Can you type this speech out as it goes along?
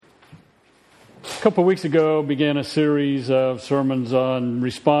A couple of weeks ago, began a series of sermons on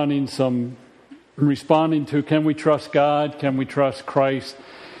responding to can we trust God, can we trust Christ,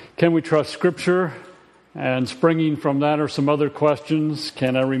 can we trust Scripture, and springing from that are some other questions.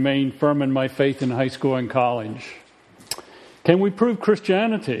 Can I remain firm in my faith in high school and college? Can we prove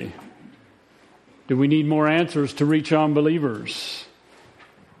Christianity? Do we need more answers to reach unbelievers?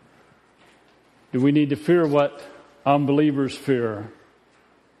 Do we need to fear what unbelievers fear?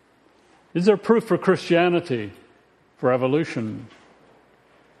 Is there proof for Christianity, for evolution?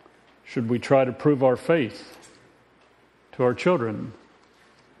 Should we try to prove our faith to our children?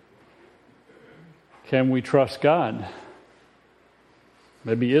 Can we trust God?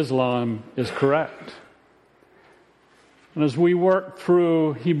 Maybe Islam is correct. And as we work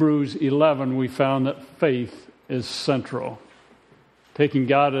through Hebrews 11, we found that faith is central, taking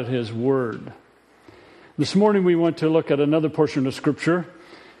God at His word. This morning we want to look at another portion of Scripture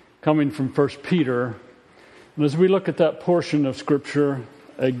coming from 1 Peter. And as we look at that portion of Scripture,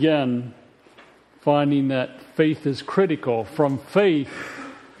 again, finding that faith is critical. From faith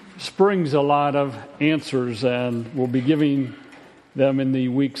springs a lot of answers, and we'll be giving them in the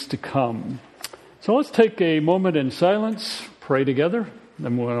weeks to come. So let's take a moment in silence, pray together,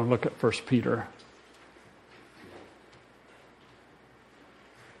 then we'll look at 1 Peter.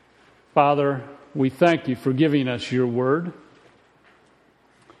 Father, we thank you for giving us your word.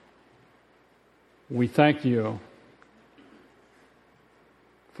 We thank you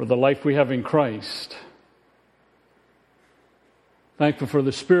for the life we have in Christ. Thankful for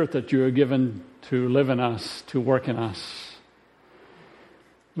the Spirit that you are given to live in us, to work in us.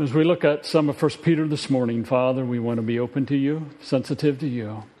 As we look at some of 1 Peter this morning, Father, we want to be open to you, sensitive to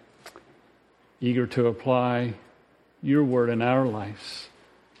you, eager to apply your word in our lives.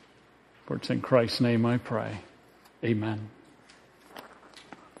 For it's in Christ's name I pray. Amen.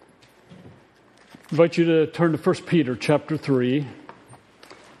 I invite you to turn to 1 Peter chapter 3.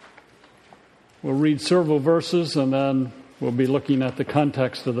 We'll read several verses and then we'll be looking at the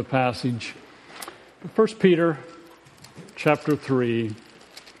context of the passage. 1 Peter chapter 3,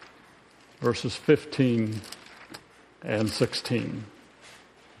 verses 15 and 16.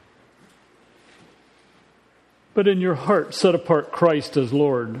 But in your heart set apart Christ as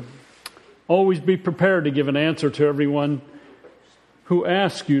Lord. Always be prepared to give an answer to everyone who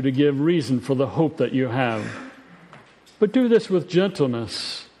asks you to give reason for the hope that you have. But do this with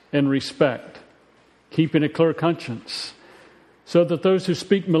gentleness and respect, keeping a clear conscience, so that those who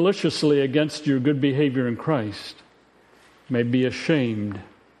speak maliciously against your good behavior in Christ may be ashamed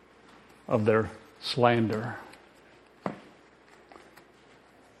of their slander.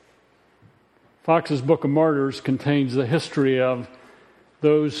 Fox's Book of Martyrs contains the history of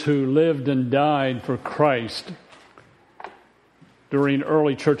those who lived and died for Christ during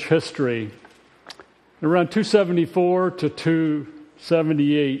early church history. Around 274 to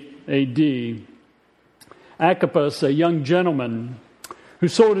 278 A.D., Agabus, a young gentleman who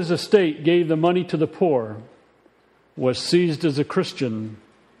sold his estate, gave the money to the poor, was seized as a Christian.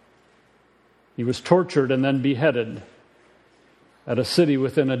 He was tortured and then beheaded at a city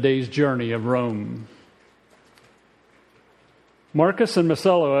within a day's journey of Rome. Marcus and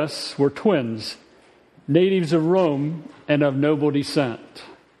Marcellus were twins, natives of Rome and of noble descent.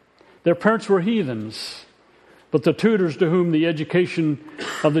 Their parents were heathens, but the tutors to whom the education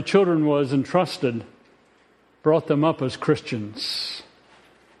of the children was entrusted brought them up as Christians.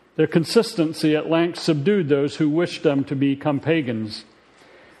 Their consistency at length subdued those who wished them to become pagans,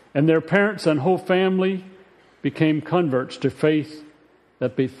 and their parents and whole family became converts to faith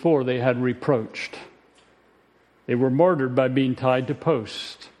that before they had reproached. They were martyred by being tied to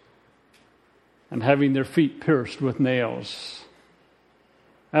posts and having their feet pierced with nails.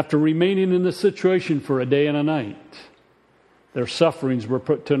 After remaining in this situation for a day and a night, their sufferings were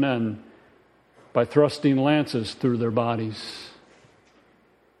put to an end by thrusting lances through their bodies.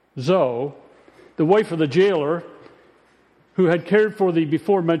 Zoe, the wife of the jailer who had cared for the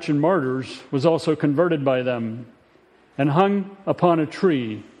before-mentioned martyrs, was also converted by them and hung upon a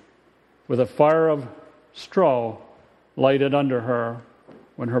tree with a fire of straw lighted under her.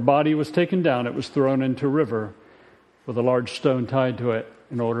 When her body was taken down, it was thrown into a river with a large stone tied to it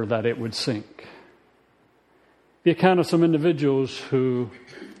in order that it would sink. The account of some individuals who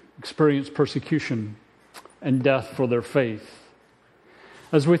experienced persecution and death for their faith.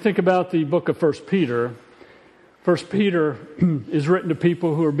 As we think about the book of 1 Peter is written to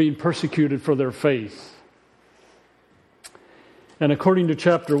people who are being persecuted for their faith. And according to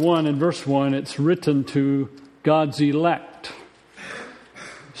chapter 1 and verse 1, it's written to God's elect,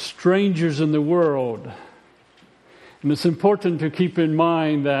 strangers in the world. And it's important to keep in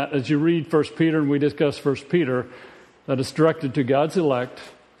mind that as you read 1 Peter and we discuss 1 Peter, that it's directed to God's elect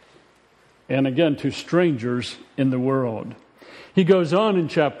and again to strangers in the world. He goes on in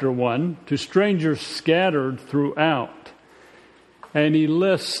chapter 1 to strangers scattered throughout. And he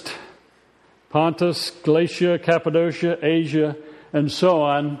lists Pontus, Galatia, Cappadocia, Asia, and so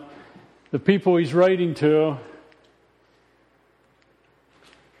on. The people he's writing to,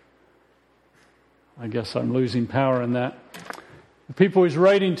 I guess I'm losing power in that. The people he's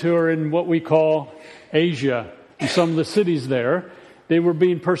writing to are in what we call Asia, in some of the cities there. They were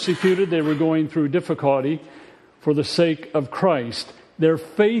being persecuted. They were going through difficulty for the sake of Christ. Their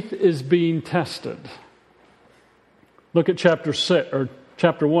faith is being tested. Look at chapter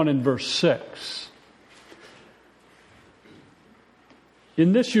 1 and verse 6.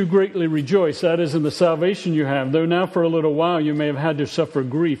 In this you greatly rejoice, that is, in the salvation you have, though now for a little while you may have had to suffer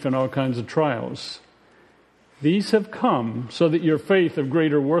grief in all kinds of trials. These have come so that your faith of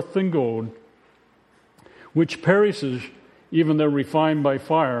greater worth than gold, which perishes even though refined by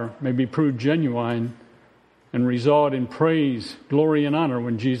fire, may be proved genuine and result in praise, glory, and honor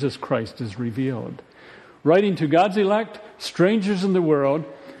when Jesus Christ is revealed. Writing to God's elect, strangers in the world,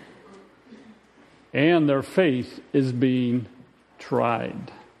 and their faith is being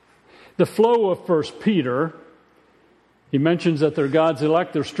tried. The flow of 1 Peter, he mentions that they're God's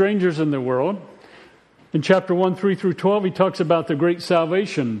elect, they're strangers in the world. In chapter 1, 3 through 12, he talks about the great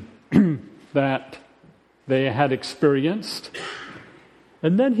salvation that they had experienced.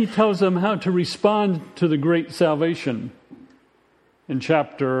 And then he tells them how to respond to the great salvation in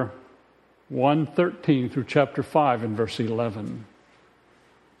chapter 1:13 through chapter 5 and verse 11.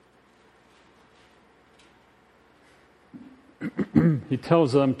 He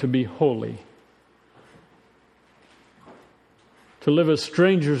tells them to be holy, to live as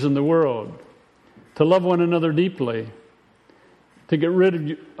strangers in the world, to love one another deeply, to get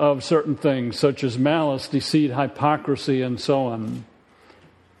rid of certain things such as malice, deceit, hypocrisy, and so on.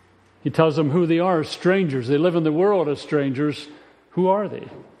 He tells them who they are as strangers. They live in the world as strangers. Who are they?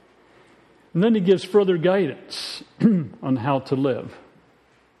 And then he gives further guidance on how to live.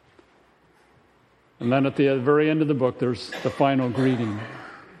 And then at the very end of the book, there's the final greeting.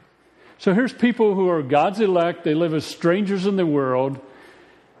 So here's people who are God's elect. They live as strangers in the world.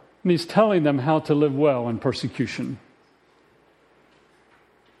 And he's telling them how to live well in persecution.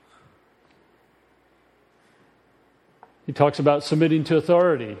 He talks about submitting to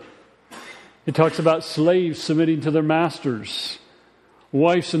authority. He talks about slaves submitting to their masters.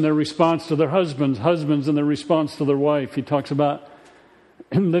 Wives in their response to their husbands. Husbands in their response to their wife. He talks about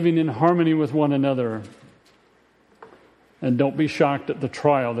living in harmony with one another. And don't be shocked at the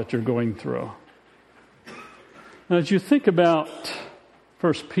trial that you're going through. Now, as you think about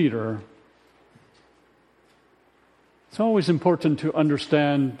 1 Peter, it's always important to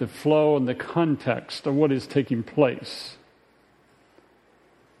understand the flow and the context of what is taking place.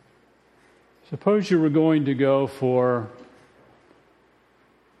 Suppose you were going to go for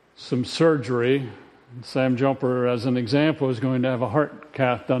some surgery. Sam Jumper, as an example, is going to have a heart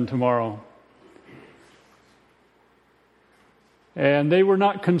cath done tomorrow. And they were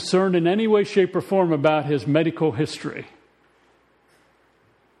not concerned in any way, shape, or form about his medical history.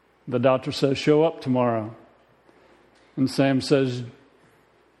 The doctor says, show up tomorrow. And Sam says,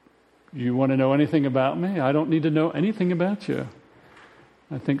 you want to know anything about me? I don't need to know anything about you.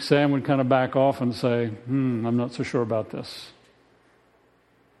 I think Sam would kind of back off and say, I'm not so sure about this.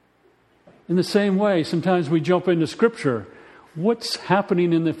 In the same way, sometimes we jump into Scripture. What's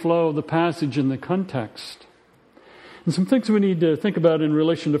happening in the flow of the passage in the context? And some things we need to think about in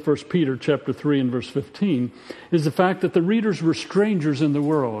relation to 1 Peter chapter 3 and verse 15 is the fact that the readers were strangers in the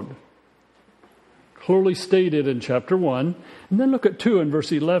world. Clearly stated in chapter 1. And then look at 2 and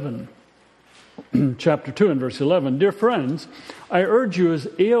verse 11. Chapter 2 and verse 11. Dear friends, I urge you as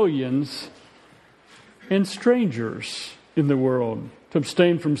aliens and strangers in the world to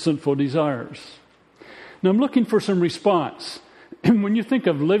abstain from sinful desires. Now I'm looking for some response. When you think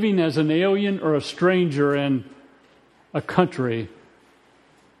of living as an alien or a stranger in a country,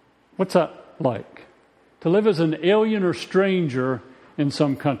 what's that like? To live as an alien or stranger in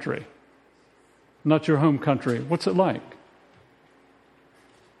some country, not your home country. What's it like?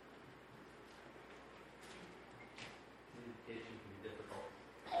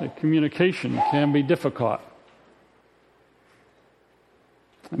 Communication can be difficult.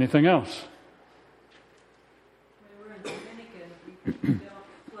 Anything else? When we were in Dominican, we dealt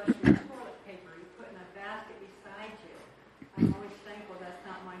flushing toilet paper. You put in a basket beside you. I'm always thankful that's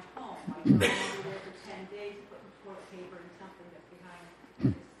not my home. I don't want to be there for 10 days putting toilet paper in something that's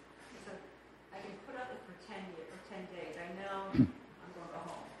behind. So I can put up it for 10 days.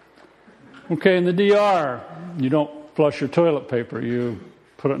 Okay, in the DR, you don't flush your toilet paper. You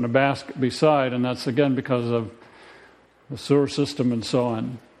put it in a basket beside, and that's, again, because of the sewer system and so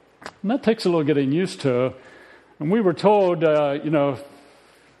on. And that takes a little getting used to. And we were told,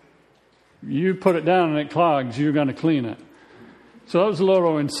 you put it down and it clogs, you're going to clean it. So that was a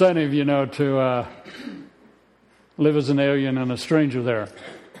little incentive, to live as an alien and a stranger there.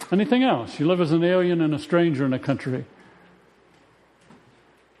 Anything else? You live as an alien and a stranger in a country.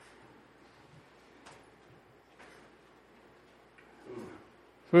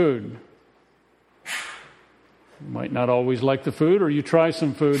 Food. You might not always like the food, or you try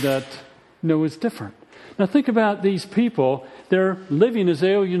some food that is different. Now think about these people. They're living as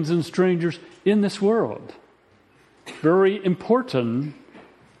aliens and strangers in this world. Very important,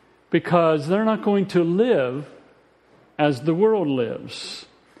 because they're not going to live as the world lives.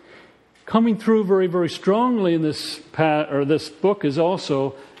 Coming through very, very strongly in this book is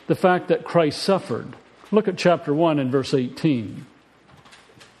also the fact that Christ suffered. Look at chapter 1 and verse 18.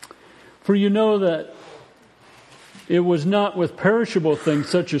 For you know that it was not with perishable things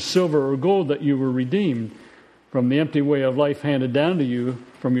such as silver or gold that you were redeemed from the empty way of life handed down to you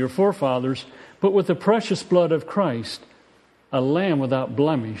from your forefathers, but with the precious blood of Christ, a lamb without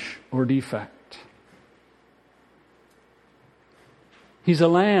blemish or defect. He's a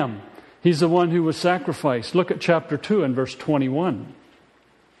lamb. He's the one who was sacrificed. Look at chapter 2 and verse 21.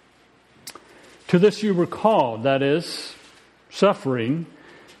 To this you were called, that is, suffering,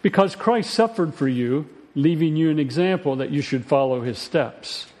 because Christ suffered for you, leaving you an example that you should follow his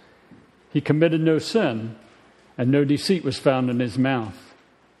steps. He committed no sin, and no deceit was found in his mouth.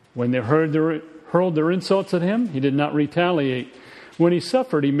 When they hurled their insults at him, he did not retaliate. When he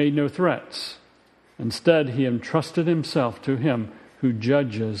suffered, he made no threats. Instead, he entrusted himself to him who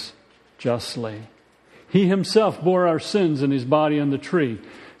judges justly. He himself bore our sins in his body on the tree,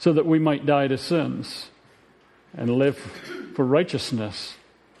 so that we might die to sins and live for righteousness.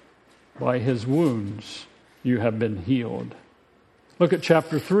 By his wounds you have been healed. Look at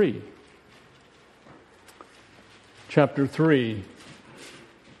chapter 3. Chapter 3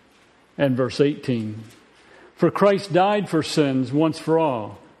 and verse 18. For Christ died for sins once for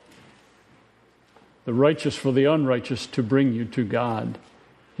all, the righteous for the unrighteous, to bring you to God.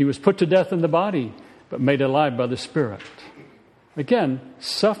 He was put to death in the body, but made alive by the Spirit. Again,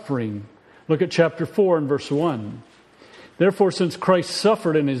 suffering. Look at chapter 4 and verse 1. Therefore, since Christ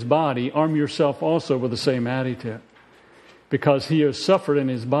suffered in his body, arm yourself also with the same attitude, because he who suffered in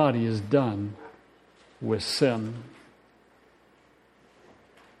his body is done with sin.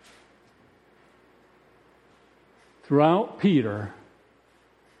 Throughout Peter,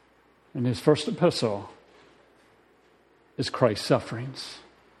 in his first epistle, is Christ's sufferings.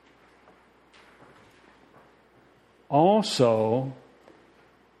 Also,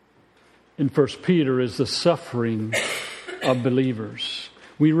 in 1 Peter is the suffering of believers.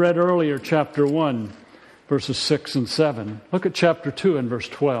 We read earlier chapter 1, verses 6 and 7. Look at chapter 2 and verse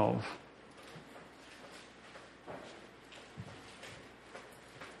 12.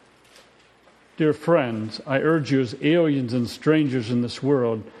 Dear friends, I urge you as aliens and strangers in this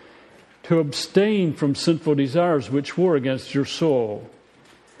world to abstain from sinful desires which war against your soul.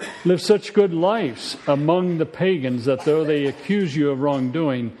 Live such good lives among the pagans that though they accuse you of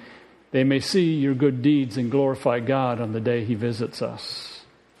wrongdoing, they may see your good deeds and glorify God on the day he visits us.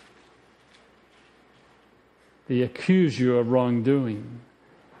 They accuse you of wrongdoing.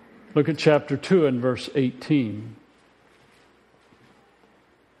 Look at chapter 2 and verse 18.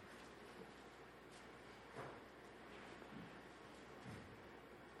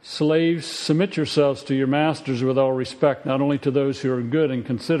 Slaves, submit yourselves to your masters with all respect, not only to those who are good and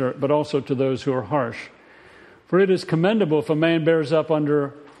considerate, but also to those who are harsh. For it is commendable if a man bears up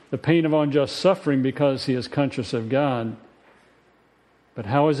under the pain of unjust suffering because he is conscious of God. But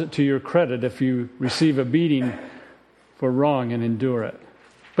how is it to your credit if you receive a beating for wrong and endure it?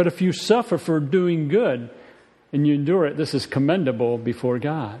 But if you suffer for doing good and you endure it, this is commendable before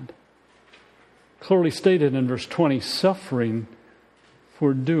God. Clearly stated in verse 20, suffering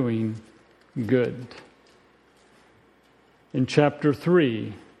for doing good. In chapter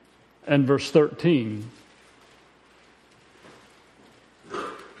 3 and verse 13,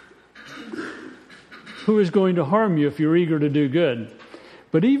 who is going to harm you if you're eager to do good?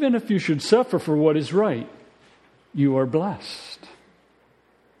 But even if you should suffer for what is right, you are blessed.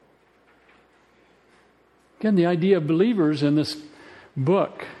 Again, the idea of believers in this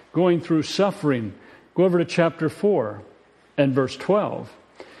book going through suffering. Go over to chapter 4 and verse 12.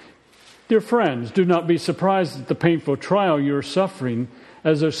 Dear friends, do not be surprised at the painful trial you are suffering,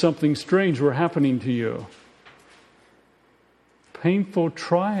 as though something strange were happening to you. Painful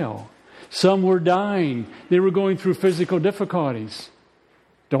trial. Some were dying. They were going through physical difficulties.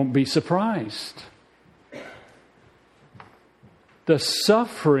 Don't be surprised. The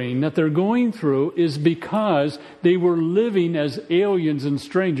suffering that they're going through is because they were living as aliens and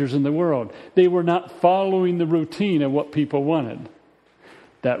strangers in the world. They were not following the routine of what people wanted.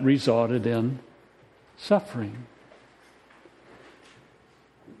 That resulted in suffering.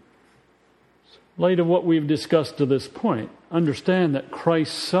 In light of what we've discussed to this point, understand that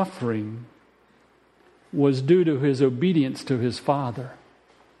Christ's suffering was due to his obedience to his Father.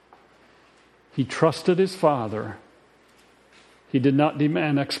 He trusted his Father. He did not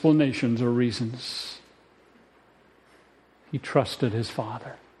demand explanations or reasons. He trusted his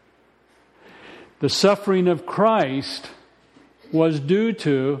Father. The suffering of Christ was due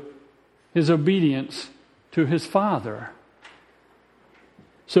to his obedience to his Father.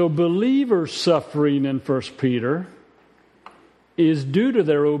 So believers' suffering in 1 Peter is due to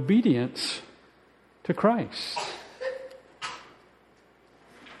their obedience to Christ.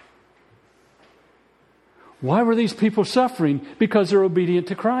 Why were these people suffering? Because they're obedient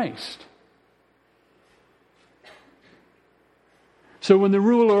to Christ. So when the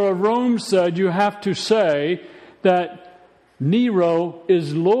ruler of Rome said, you have to say that Nero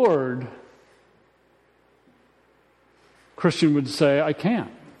is Lord, Christian would say, I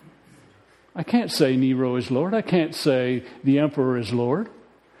can't. I can't say Nero is Lord. I can't say the emperor is Lord.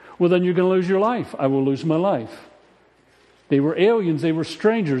 Well, then you're going to lose your life. I will lose my life. They were aliens. They were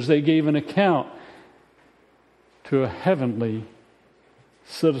strangers. They gave an account to a heavenly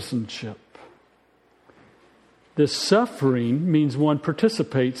citizenship. This suffering means one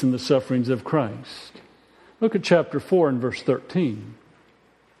participates in the sufferings of Christ. Look at chapter 4 and verse 13.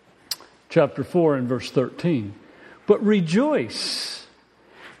 Chapter 4 and verse 13. But rejoice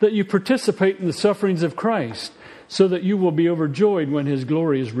that you participate in the sufferings of Christ, so that you will be overjoyed when his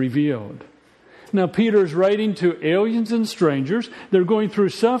glory is revealed. Now, Peter is writing to aliens and strangers. They're going through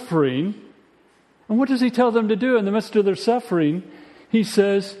suffering. And what does he tell them to do in the midst of their suffering? He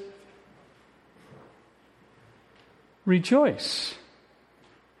says, rejoice.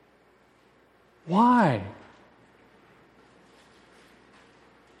 Why?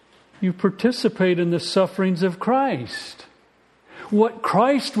 You participate in the sufferings of Christ. What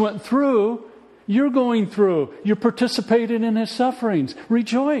Christ went through, you're going through. You're participating in his sufferings.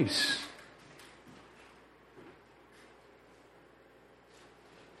 Rejoice.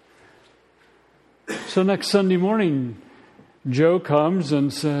 So next Sunday morning, Joe comes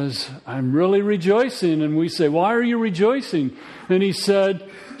and says, I'm really rejoicing. And we say, why are you rejoicing? And he said,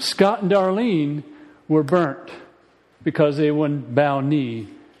 Scott and Darlene were burnt because they wouldn't bow knee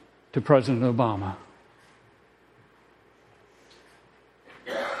to President Obama.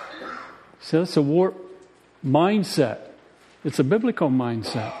 So that's a warped mindset. It's a biblical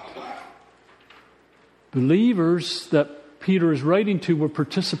mindset. Believers that Peter is writing to were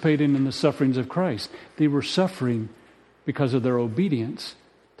participating in the sufferings of Christ. They were suffering because of their obedience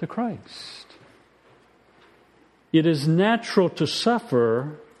to Christ. It is natural to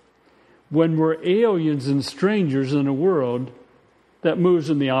suffer when we're aliens and strangers in a world that moves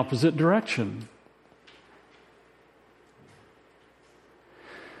in the opposite direction.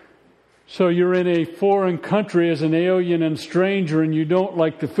 So you're in a foreign country as an alien and stranger and you don't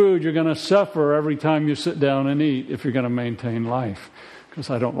like the food, you're going to suffer every time you sit down and eat if you're going to maintain life, because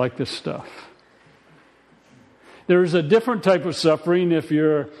I don't like this stuff. There's a different type of suffering if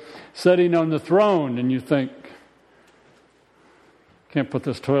you're sitting on the throne and you think, can't put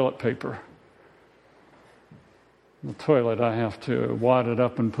this toilet paper in the toilet. I have to wad it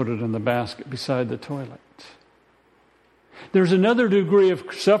up and put it in the basket beside the toilet. There's another degree of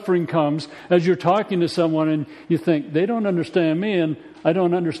suffering comes as you're talking to someone and you think, they don't understand me and I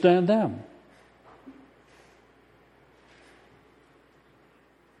don't understand them.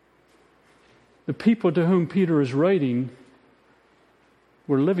 The people to whom Peter is writing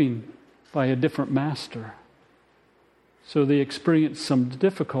were living by a different master. So they experienced some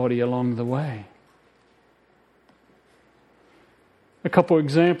difficulty along the way. A couple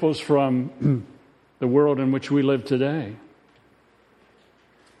examples from the world in which we live today.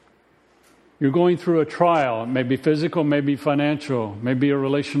 You're going through a trial. It may be physical, may be financial, may be a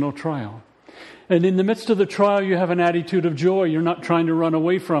relational trial. And in the midst of the trial, you have an attitude of joy. You're not trying to run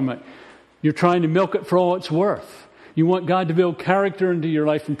away from it. You're trying to milk it for all it's worth. You want God to build character into your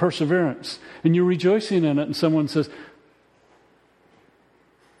life and perseverance. And you're rejoicing in it. And someone says,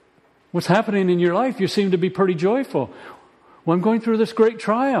 what's happening in your life? You seem to be pretty joyful. Well, I'm going through this great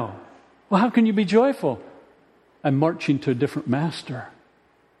trial. Well, how can you be joyful? I'm marching to a different master.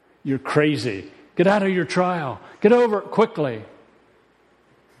 You're crazy. Get out of your trial. Get over it quickly.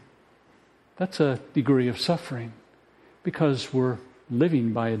 That's a degree of suffering because we're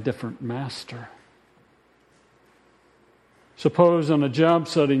living by a different master. Suppose on a job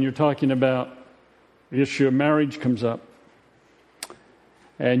setting you're talking about the issue of marriage comes up,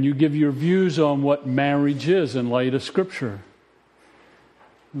 and you give your views on what marriage is in light of Scripture.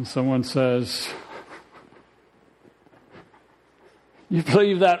 And someone says, you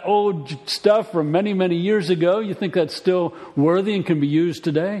believe that old stuff from many, many years ago? You think that's still worthy and can be used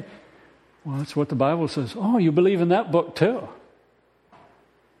today? Well, that's what the Bible says. Oh, you believe in that book too?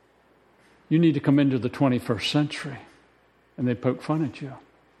 You need to come into the 21st century. And they poke fun at you.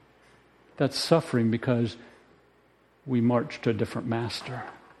 That's suffering because we march to a different master.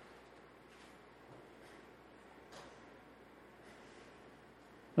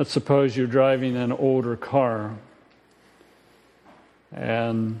 Let's suppose you're driving an older car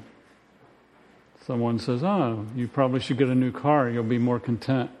and someone says, oh, you probably should get a new car. You'll be more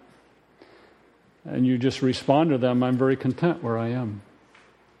content. And you just respond to them, I'm very content where I am.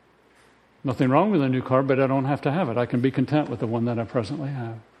 Nothing wrong with a new car, but I don't have to have it. I can be content with the one that I presently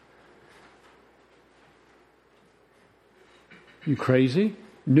have. You crazy?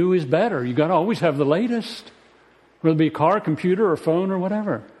 New is better. You got to always have the latest. Whether it be a car, computer, or phone, or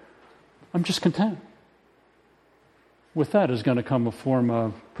whatever. I'm just content. With that is going to come a form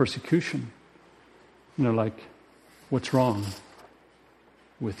of persecution. Like, what's wrong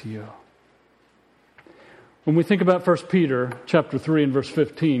with you? When we think about 1 Peter chapter 3 and verse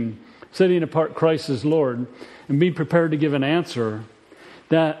 15, setting apart Christ as Lord and being prepared to give an answer,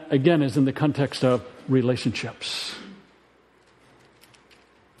 that again is in the context of relationships.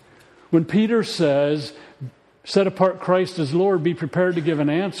 When Peter says, set apart Christ as Lord, be prepared to give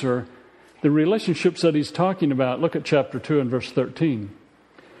an answer, the relationships that he's talking about, look at chapter 2 and verse 13.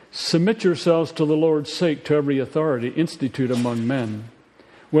 Submit yourselves to the Lord's sake to every authority instituted among men,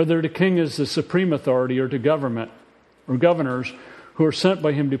 whether the king is the supreme authority or to government or governors who are sent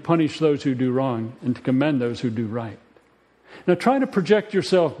by him to punish those who do wrong and to commend those who do right. Now try to project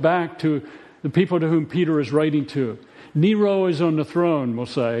yourself back to the people to whom Peter is writing to. Nero is on the throne, we'll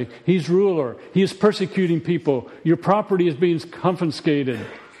say. He's ruler. He is persecuting people. Your property is being confiscated.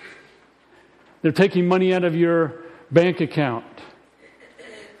 They're taking money out of your bank account.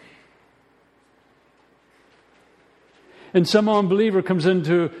 And some unbeliever comes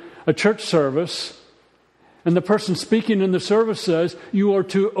into a church service, and the person speaking in the service says, you are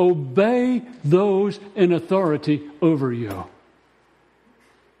to obey those in authority over you.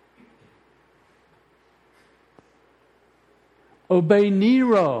 Obey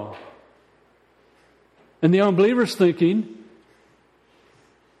Nero. And the unbeliever's thinking,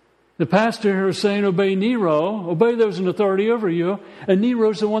 the pastor here is saying, obey Nero, obey those in authority over you, and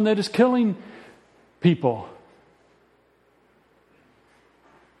Nero's the one that is killing people.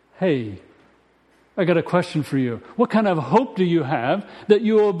 Hey, I got a question for you. What kind of hope do you have that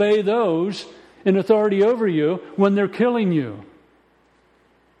you obey those in authority over you when they're killing you?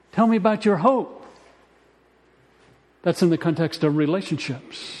 Tell me about your hope. That's in the context of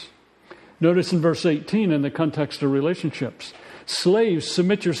relationships. Notice in verse 18, in the context of relationships, slaves,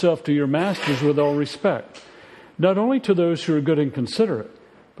 submit yourself to your masters with all respect, not only to those who are good and considerate,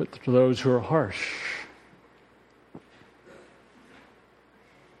 but to those who are harsh.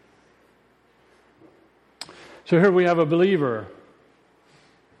 So here we have a believer.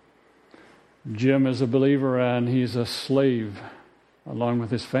 Jim is a believer and he's a slave along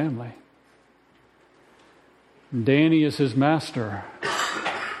with his family. Danny is his master.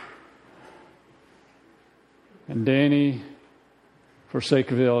 And Danny, for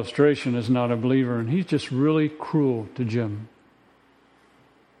sake of the illustration, is not a believer, and he's just really cruel to Jim.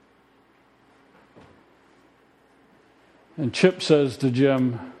 And Chip says to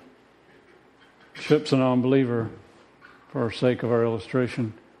Jim, Chip's an unbeliever, for sake of our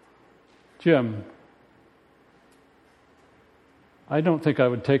illustration, Jim, I don't think I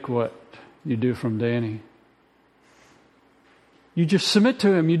would take what you do from Danny. You just submit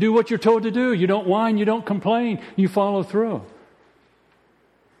to him. You do what you're told to do. You don't whine. You don't complain. You follow through.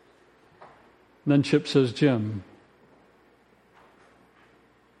 And then Chip says, Jim,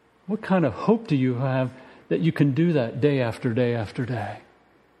 what kind of hope do you have that you can do that day after day after day?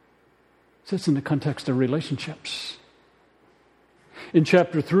 So it's in the context of relationships. In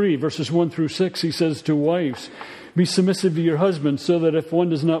chapter 3, verses 1 through 6, he says to wives, be submissive to your husbands so that if one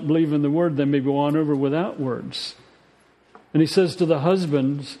does not believe in the word, they may go on over without words. And he says to the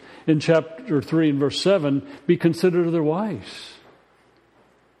husbands in chapter 3 and verse 7, be considerate of their wives.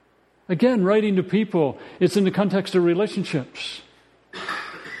 Again, writing to people, it's in the context of relationships.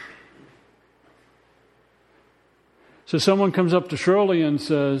 So someone comes up to Shirley and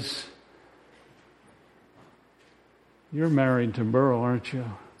says, You're married to Burl, aren't you?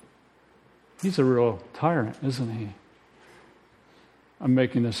 He's a real tyrant, isn't he? I'm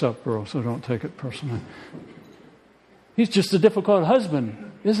making this up, Burl, so don't take it personally. He's just a difficult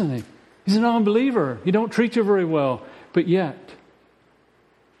husband, isn't he? He's an unbeliever. He don't treat you very well. But yet,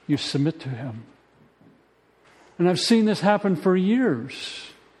 you submit to him. And I've seen this happen for years.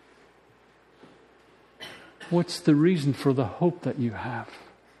 What's the reason for the hope that you have?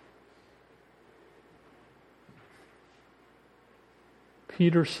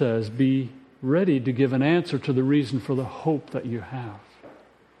 Peter says, be ready to give an answer to the reason for the hope that you have.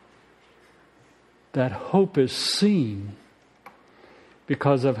 That hope is seen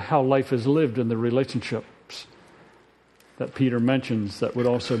because of how life is lived in the relationships that Peter mentions that would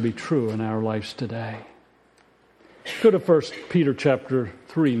also be true in our lives today. Go to 1 Peter chapter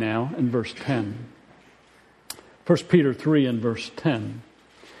 3 now and verse 10. 1 Peter 3 and verse 10.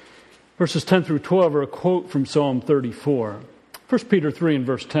 Verses 10 through 12 are a quote from Psalm 34. 1 Peter 3 and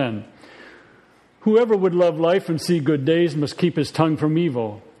verse 10. Whoever would love life and see good days must keep his tongue from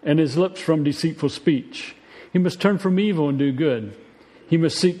evil and his lips from deceitful speech. He must turn from evil and do good. He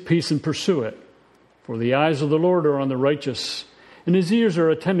must seek peace and pursue it. For the eyes of the Lord are on the righteous, and his ears are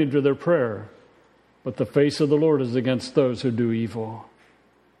attentive to their prayer. But the face of the Lord is against those who do evil.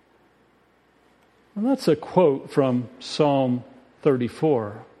 And that's a quote from Psalm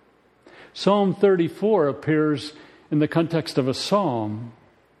 34. Psalm 34 appears in the context of a psalm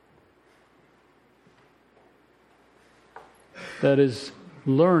that is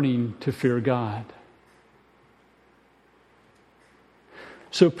learning to fear God.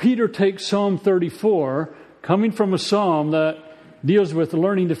 So Peter takes Psalm 34, coming from a psalm that deals with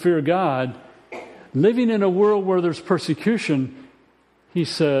learning to fear God, living in a world where there's persecution, he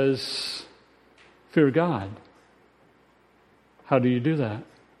says, fear God. How do you do that?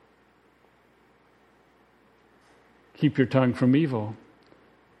 Keep your tongue from evil,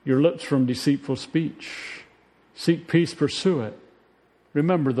 your lips from deceitful speech. Seek peace, pursue it.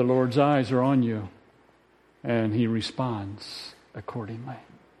 Remember, the Lord's eyes are on you, and he responds accordingly.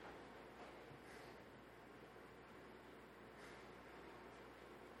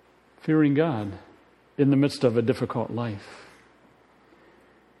 Fearing God in the midst of a difficult life.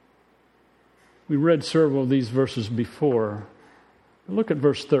 We read several of these verses before. Look at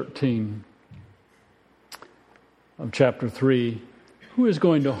verse 13 of chapter 3. Who is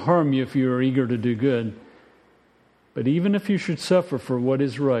going to harm you if you are eager to do good? But even if you should suffer for what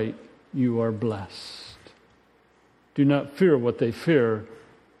is right, you are blessed. Do not fear what they fear.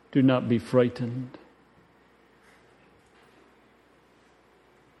 Do not be frightened.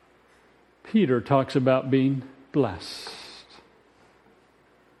 Peter talks about being blessed.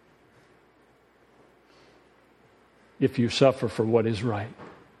 If you suffer for what is right.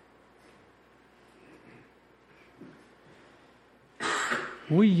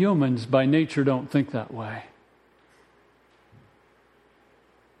 We humans by nature don't think that way.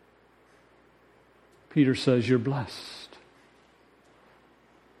 Peter says you're blessed.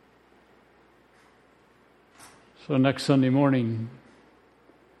 So next Sunday morning,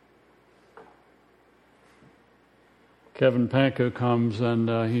 Kevin Panko comes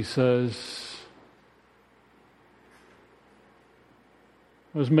and he says,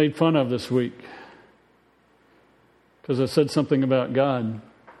 I was made fun of this week because I said something about God.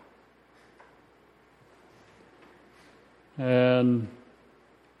 And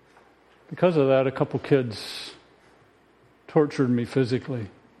because of that, a couple kids tortured me physically.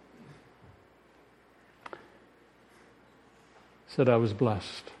 Said I was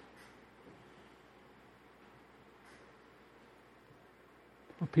blessed.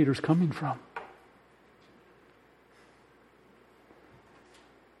 Where Peter's coming from.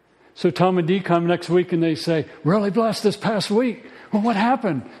 So Tom and Dee come next week and they say, really blessed this past week. Well, what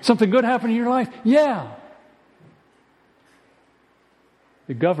happened? Something good happened in your life? Yeah.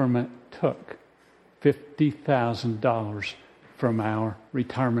 The government took $50,000 from our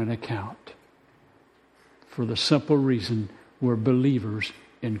retirement account for the simple reason we're believers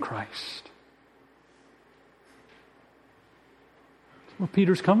in Christ. That's where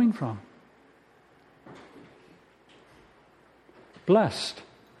Peter's coming from. Blessed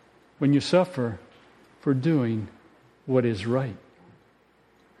when you suffer for doing what is right.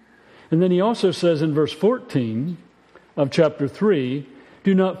 And then he also says in verse 14 of chapter 3,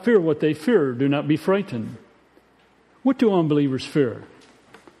 do not fear what they fear. Do not be frightened. What do unbelievers fear?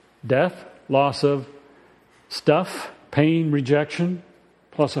 Death, loss of stuff, pain, rejection,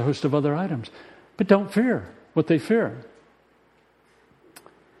 plus a host of other items. But don't fear what they fear.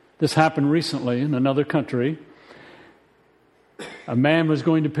 This happened recently in another country. A man was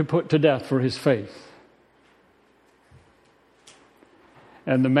going to be put to death for his faith.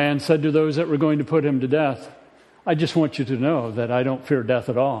 And the man said to those that were going to put him to death, I just want you to know that I don't fear death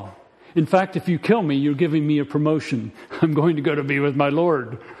at all. In fact, if you kill me, you're giving me a promotion. I'm going to go to be with my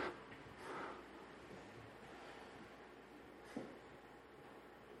Lord.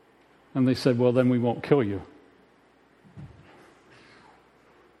 And they said, well, then we won't kill you.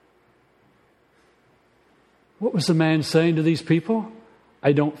 What was the man saying to these people?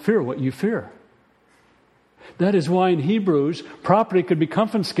 I don't fear what you fear. That is why in Hebrews, property could be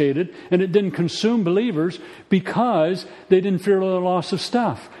confiscated and it didn't consume believers because they didn't fear the loss of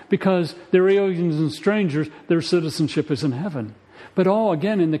stuff. Because they're aliens and strangers, their citizenship is in heaven. But all,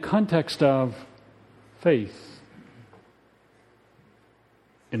 again, in the context of faith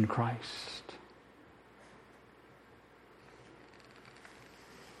in Christ.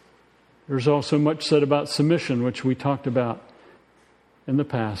 There's also much said about submission, which we talked about in the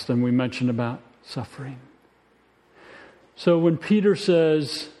past, and we mentioned about suffering. So when Peter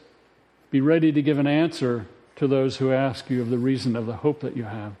says, be ready to give an answer to those who ask you of the reason of the hope that you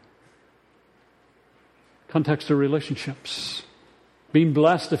have, context of relationships, being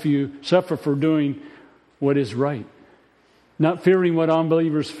blessed if you suffer for doing what is right, not fearing what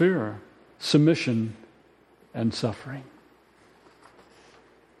unbelievers fear, submission and suffering.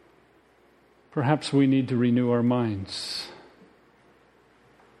 Perhaps we need to renew our minds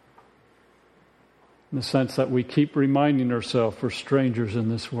in the sense that we keep reminding ourselves we're strangers in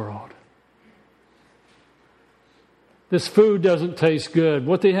this world. This food doesn't taste good.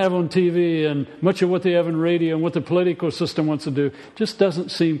 What they have on TV and much of what they have on radio and what the political system wants to do just doesn't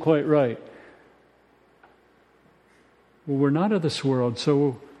seem quite right. Well, we're not of this world,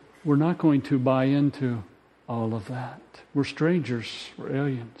 so we're not going to buy into all of that. We're strangers. We're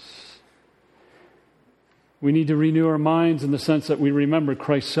aliens. We need to renew our minds in the sense that we remember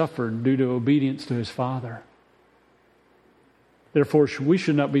Christ suffered due to obedience to His Father. Therefore, we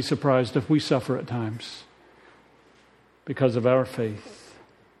should not be surprised if we suffer at times because of our faith.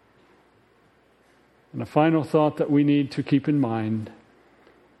 And a final thought that we need to keep in mind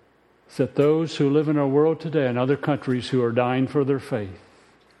is that those who live in our world today and other countries who are dying for their faith,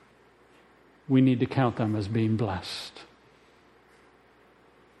 we need to count them as being blessed.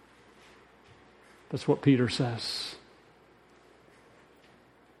 That's what Peter says.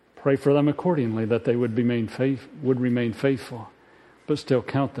 Pray for them accordingly, that they would remain faithful, but still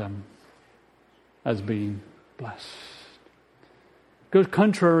count them as being blessed. Goes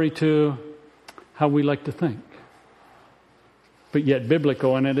contrary to how we like to think, but yet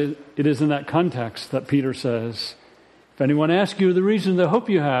biblical, and it is in that context that Peter says, if anyone asks you the reason, the hope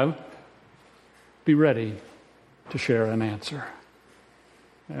you have, be ready to share an answer.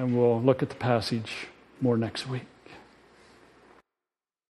 And we'll look at the passage more next week.